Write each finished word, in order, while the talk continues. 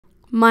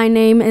My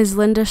name is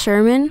Linda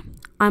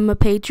Sherman. I'm a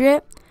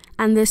patriot,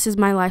 and this is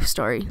my life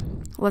story.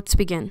 Let's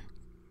begin.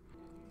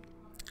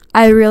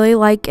 I really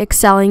like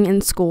excelling in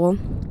school.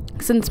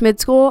 Since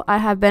mid-school, I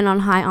have been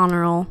on high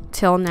honor roll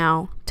till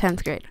now,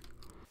 10th grade.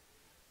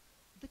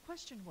 The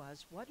question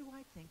was, what do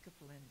I think of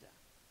Linda?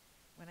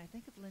 When I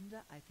think of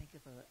Linda, I think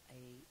of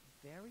a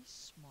very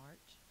smart,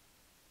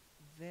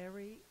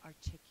 very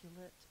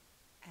articulate,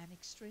 and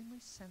extremely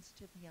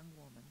sensitive young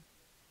woman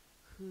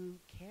who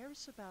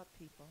cares about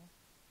people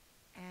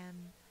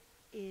and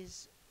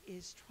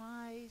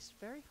tries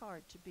very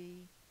hard to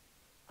be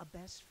a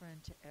best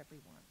friend to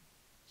everyone.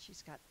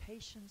 She's got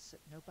patience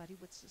that nobody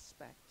would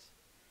suspect,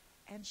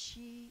 and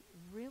she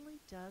really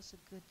does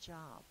a good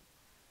job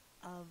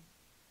of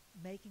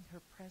making her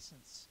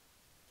presence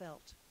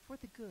felt for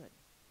the good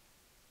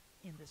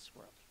in this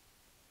world.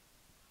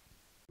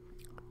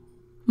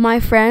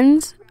 My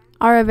friends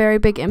are a very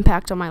big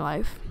impact on my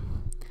life.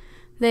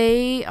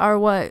 They are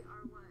what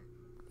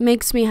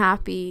makes me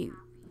happy.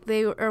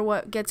 They are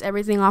what gets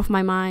everything off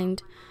my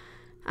mind.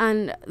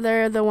 And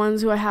they're the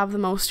ones who I have the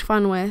most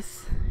fun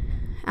with.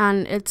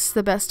 And it's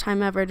the best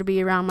time ever to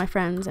be around my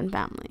friends and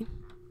family.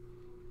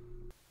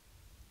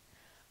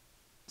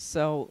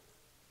 So,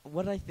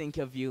 what I think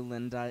of you,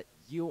 Linda,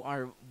 you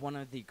are one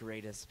of the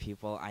greatest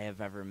people I have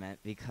ever met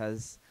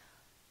because,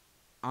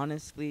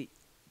 honestly,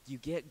 you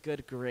get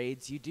good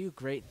grades, you do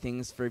great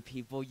things for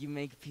people, you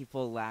make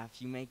people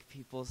laugh, you make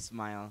people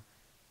smile,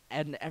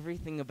 and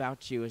everything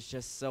about you is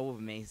just so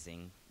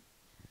amazing.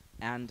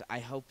 And I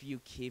hope you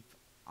keep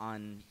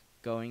on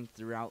going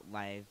throughout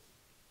life,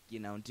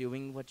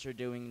 doing what you're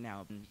doing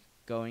now,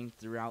 doing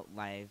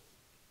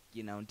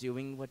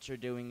what you're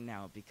doing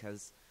now,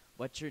 because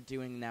what you're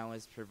doing now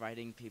is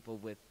providing people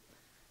with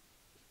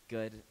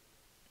good,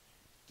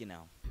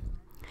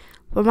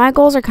 But my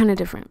goals are kind of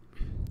different.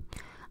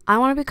 I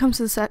want to become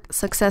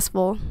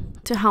successful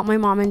to help my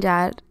mom and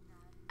dad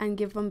and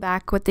give them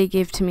back what they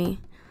gave to me.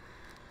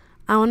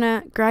 I want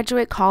to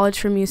graduate college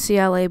from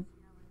UCLA.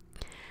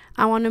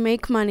 I want to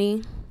make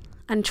money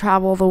and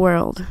travel the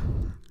world.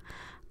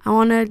 I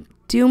want to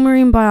do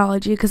marine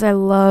biology because I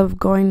love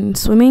going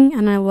swimming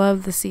and I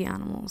love the sea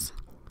animals.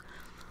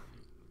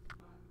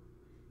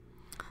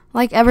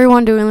 Like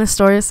everyone doing this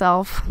story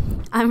itself,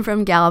 I'm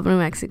from Gallup, New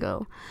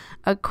Mexico,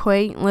 a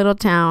quaint little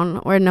town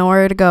where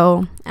nowhere to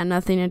go and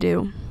nothing to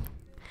do.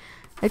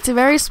 It's a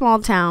very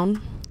small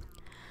town,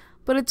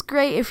 but it's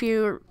great if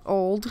you're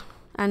old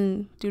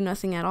and do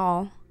nothing at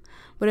all.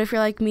 But if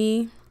you're like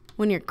me,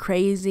 when you're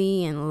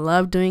crazy and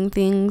love doing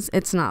things,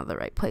 it's not the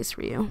right place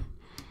for you.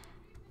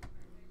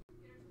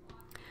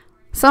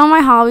 Some of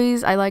my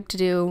hobbies I like to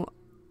do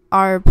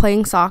are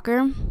playing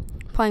soccer,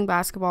 playing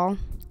basketball,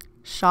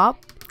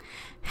 shop,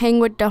 hang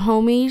with the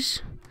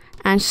homies,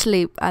 and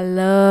sleep. I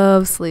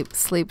love sleep.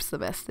 Sleep's the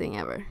best thing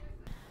ever.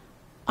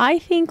 I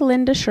think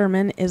Linda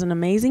Sherman is an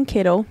amazing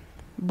kiddo,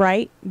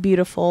 bright,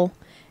 beautiful,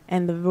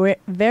 and the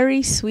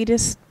very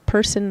sweetest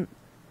person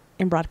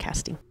in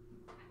broadcasting.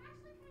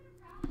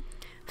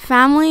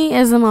 Family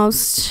is the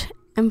most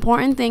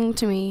important thing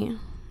to me.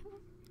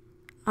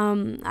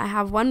 I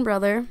have one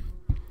brother,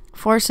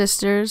 4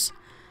 sisters,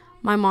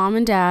 my mom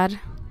and dad,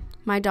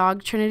 my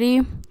dog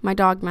Trinity, my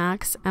dog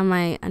Max, and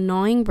my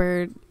annoying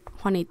bird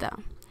Juanita.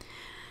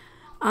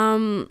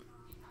 I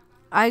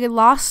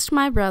lost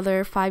my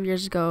brother 5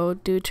 years ago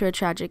due to a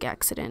tragic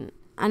accident,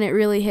 and it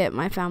really hit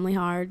my family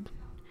hard.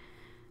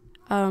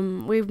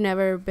 We've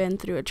never been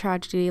through a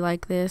tragedy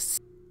like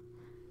this.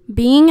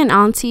 Being an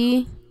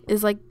auntie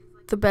is like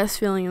the best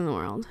feeling in the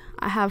world.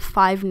 I have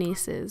 5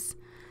 nieces: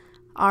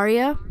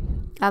 Aria,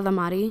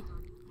 Adamari,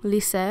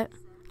 Lisette,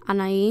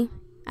 Anai,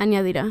 and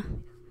Yadira.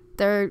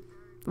 They're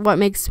what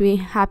makes me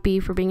happy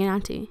for being an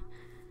auntie.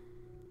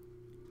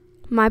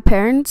 My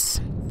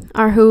parents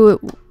are who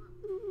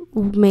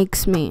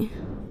makes me.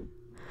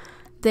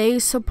 They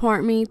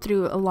support me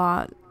through a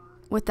lot.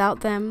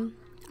 Without them,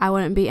 I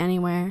wouldn't be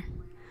anywhere.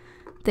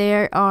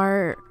 They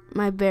are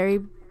my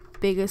very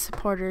biggest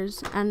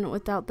supporters, and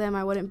without them,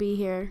 I wouldn't be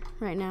here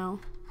right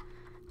now.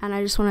 And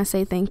I just want to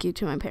say thank you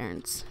to my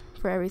parents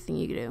for everything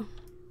you do.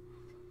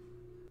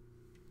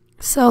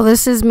 So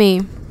this is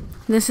me.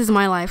 This is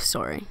my life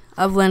story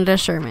of Linda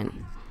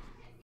Sherman.